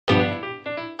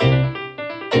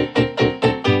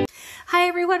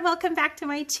everyone, welcome back to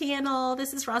my channel.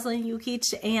 This is Rosalind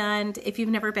Yukich, and if you've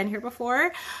never been here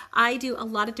before, I do a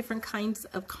lot of different kinds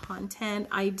of content.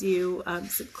 I do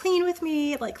some clean with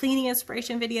me, like cleaning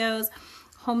inspiration videos,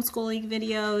 homeschooling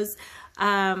videos.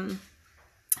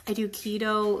 I do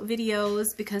keto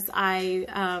videos because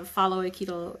I follow a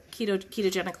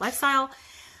ketogenic lifestyle.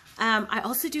 I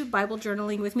also do Bible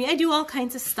journaling with me. I do all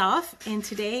kinds of stuff, and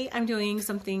today I'm doing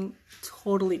something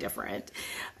totally different.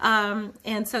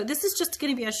 And so this is just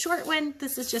going to be a short one.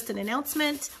 This is just an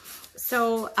announcement.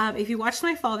 So if you watched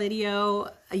my fall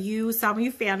video, you saw me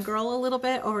fangirl a little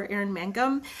bit over Erin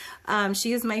Mangum.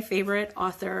 She is my favorite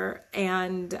author,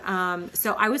 and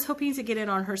so I was hoping to get in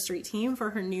on her street team for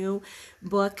her new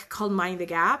book called Mind the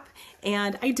Gap,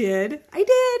 and I did.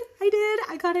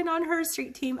 I got in on her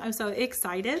street team. I'm so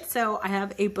excited. So I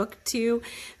have a book to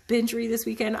binge read this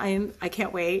weekend. I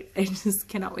can't wait. I just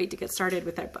cannot wait to get started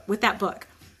with that book.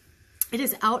 It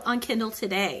is out on Kindle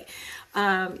today.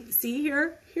 See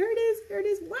here it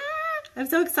is. Wow, I'm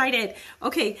so excited.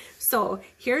 Okay, so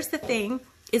here's the thing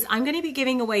is I'm going to be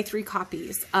giving away 3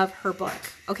 copies of her book.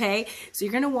 Okay, so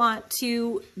you're going to want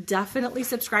to definitely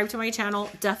subscribe to my channel,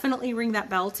 definitely ring that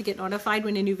bell to get notified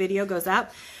when a new video goes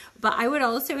up. But I would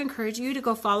also encourage you to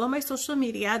go follow my social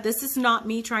media. This is not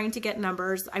me trying to get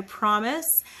numbers, I promise.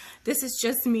 This is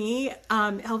just me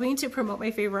helping to promote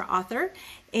my favorite author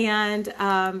and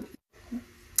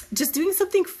just doing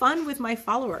something fun with my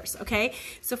followers, okay?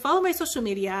 So follow my social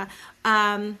media.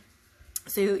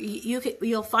 So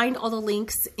you'll find all the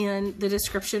links in the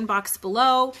description box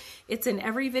below. It's in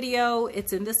every video.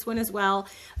 It's in this one as well.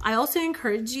 I also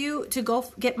encourage you to go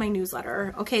get my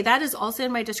newsletter. Okay, that is also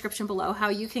in my description below, how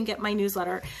you can get my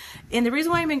newsletter. And the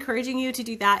reason why I'm encouraging you to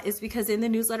do that is because in the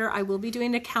newsletter, I will be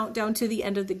doing a countdown to the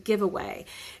end of the giveaway.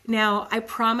 Now, I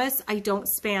promise I don't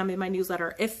spam in my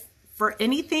newsletter. If for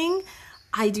anything,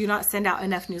 I do not send out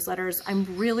enough newsletters.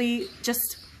 I'm really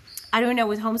just, I don't know,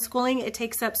 with homeschooling, it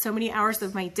takes up so many hours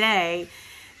of my day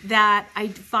that I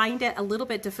find it a little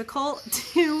bit difficult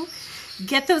to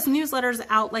get those newsletters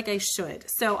out like I should.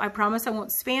 So I promise I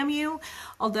won't spam you.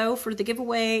 Although for the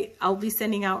giveaway, I'll be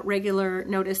sending out regular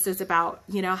notices about,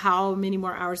 you know, how many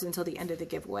more hours until the end of the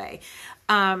giveaway.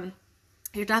 You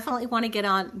definitely want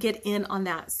to get in on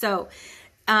that. So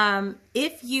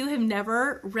if you have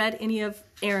never read any of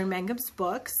Erin Mangum's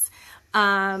books,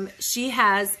 she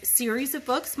has series of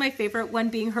books, my favorite one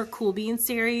being her Cool Beans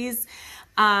series.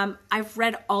 I've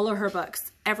read all of her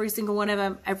books, every single one of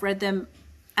them. I've read them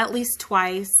at least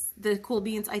twice. The Cool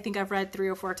Beans, I think I've read 3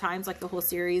 or 4 times, like the whole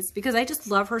series, because I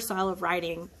just love her style of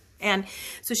writing. And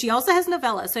so she also has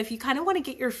novellas. So if you kind of want to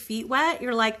get your feet wet,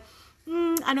 you're like,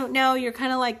 I don't know, you're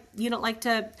kind of like, you don't like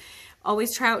to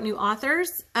always try out new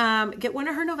authors, get one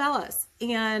of her novellas.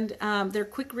 And they're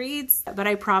quick reads, but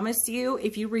I promise you,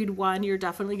 if you read one, you're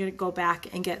definitely going to go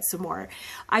back and get some more.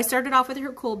 I started off with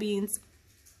her Cool Beans.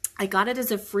 I got it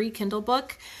as a free Kindle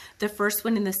book, the first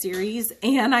one in the series,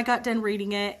 and I got done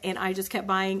reading it, and I just kept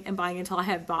buying and buying until I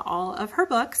had bought all of her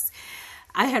books.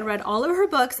 I had read all of her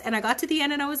books, and I got to the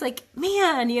end and I was like,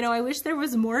 man, you know, I wish there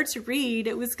was more to read.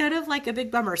 It was kind of like a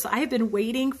big bummer. So I have been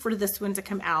waiting for this one to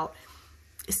come out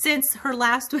since her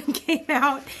last one came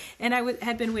out, and I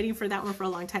had been waiting for that one for a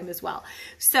long time as well.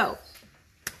 So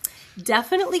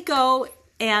definitely go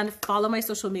and follow my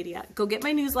social media. Go get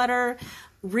my newsletter,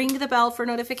 ring the bell for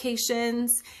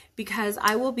notifications, because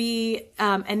I will be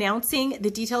announcing the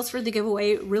details for the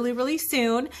giveaway really, really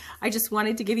soon. I just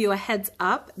wanted to give you a heads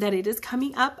up that it is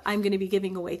coming up. I'm going to be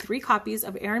giving away 3 copies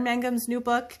of Erin Mangum's new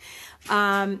book,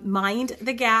 Mind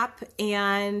the Gap,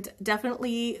 and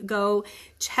definitely go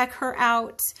check her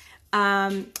out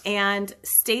and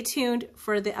stay tuned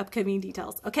for the upcoming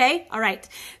details. Okay? All right.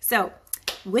 So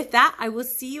with that, I will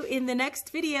see you in the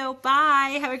next video.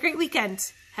 Bye. Have a great weekend.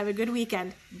 Have a good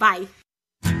weekend. Bye.